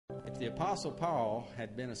the Apostle Paul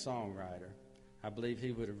had been a songwriter, I believe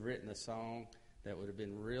he would have written a song that would have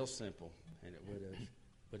been real simple, and it would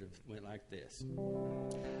have went like this.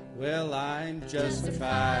 Well, I'm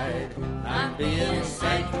justified, I'm being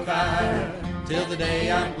sanctified, till the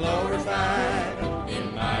day I'm glorified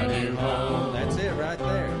in my new home. That's it right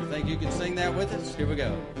there. Think you can sing that with us? Here we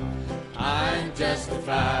go. I'm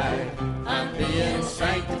justified, I'm being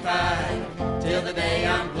sanctified, till the day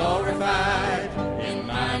I'm glorified in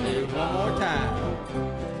my new home. One more time.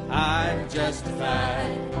 I'm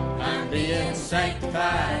justified, I'm being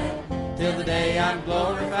sanctified, till the day I'm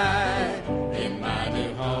glorified in my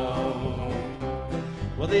new home.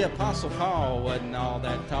 Well, the Apostle Paul wasn't all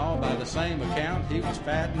that tall. By the same account, he was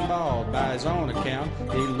fat and bald. By his own account,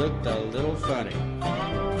 he looked a little funny.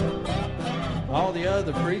 All the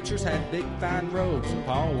other preachers had big fine robes, and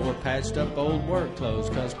Paul wore patched up old work clothes,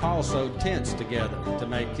 'cause Paul sewed tents together to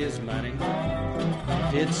make his money.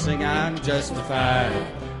 He'd sing, I'm justified,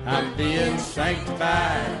 I'm being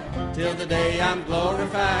sanctified, till the day I'm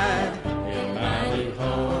glorified in my new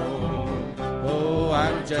home. Oh,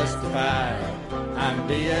 I'm justified, I'm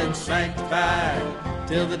being sanctified,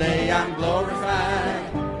 till the day I'm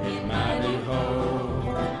glorified in my new home.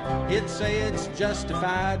 He'd say it's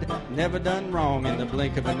justified, never done wrong in the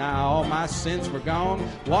blink of an eye. All my sins were gone,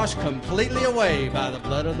 washed completely away by the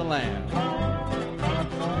blood of the Lamb.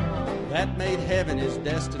 That made heaven his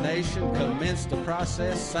destination, commenced the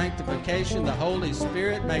process, sanctification, the Holy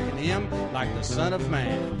Spirit making him like the Son of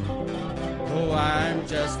Man. Oh, I'm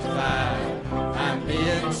justified, I'm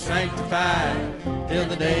being sanctified, till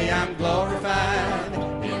the day I'm glorified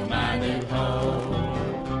in my new home.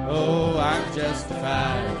 Oh, I'm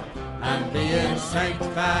justified, I'm being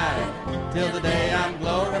sanctified, till the day I'm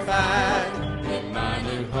glorified in my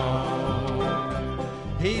new home.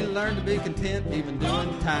 He learned to be content even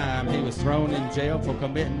doing time. He was thrown in jail for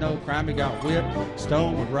committing no crime. He got whipped,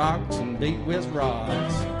 stoned with rocks, and beat with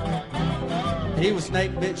rods. He was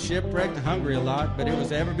snake bit, shipwrecked, and hungry a lot, but it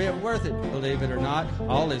was every bit worth it, believe it or not.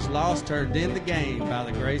 All his loss turned into gain by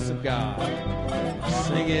the grace of God.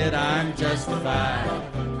 Sing it, I'm justified,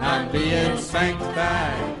 I'm being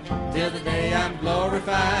sanctified, till the day I'm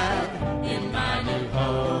glorified in my new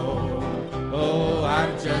home. Oh,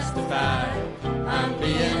 I'm justified, I'm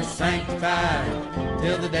being sanctified,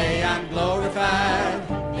 till the day I'm glorified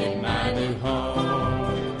in my new home.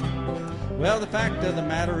 Well, the fact of the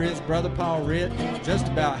matter is, Brother Paul writ just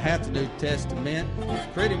about half the New Testament,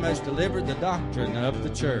 pretty much delivered the doctrine of the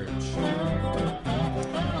church.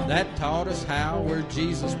 That taught us how we're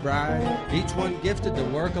Jesus' bride, each one gifted to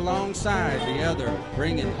work alongside the other,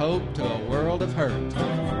 bringing hope to a world of hurt.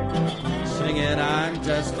 Sing it, I'm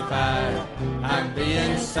justified, I'm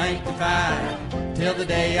being sanctified, till the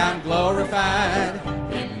day I'm glorified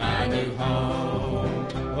in my new home.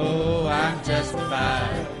 Oh, I'm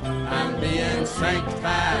justified, I'm being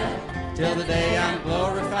sanctified, till the day I'm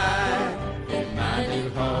glorified in my new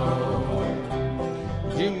home.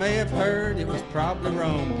 You may have heard it was probably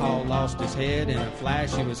Rome. Paul lost his head in a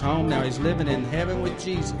flash, he was home. Now he's living in heaven with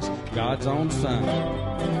Jesus, God's own Son.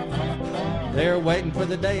 They're waiting for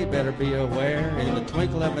the day, better be aware. In the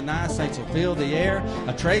twinkle of an eye, saints will fill the air,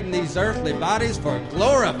 a-trading these earthly bodies for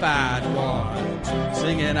glorified ones.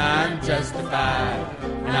 Singing, I'm justified,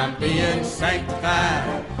 and I'm being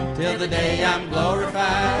sanctified, till the day I'm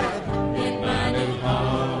glorified in my new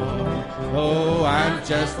home. Oh, I'm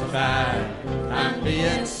justified, I'm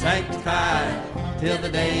being sanctified, till the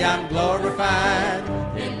day I'm glorified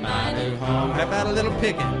in my new home. How about a little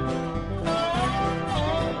picking?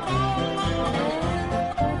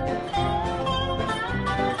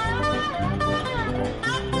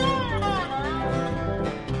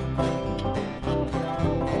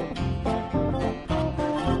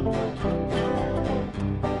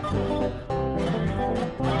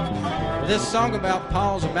 This song about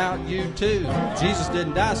Paul's about you too. Jesus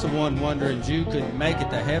didn't die so one wandering Jew couldn't make it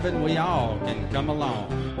to heaven. We all can come along.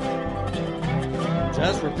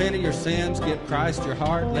 Just repent of your sins, give Christ your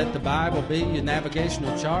heart, let the Bible be your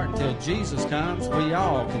navigational chart. Until Jesus comes, we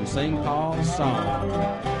all can sing Paul's song.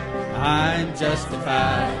 I'm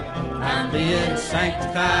justified, I'm being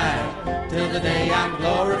sanctified, till the day I'm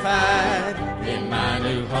glorified in my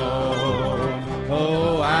new home.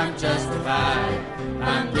 Oh, I'm justified,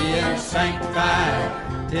 I'm being sanctified,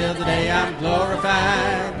 till the day I'm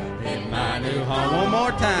glorified in my new home. One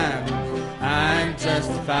more time. I'm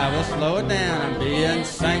justified. We'll slow it down. I'm being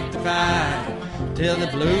sanctified, till the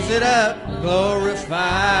blues it up.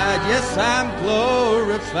 Glorified. Yes, I'm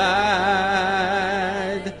glorified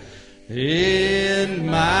in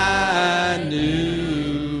my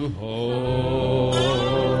new home.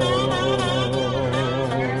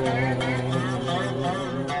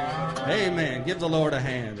 Amen. Give the Lord a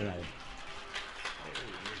hand tonight.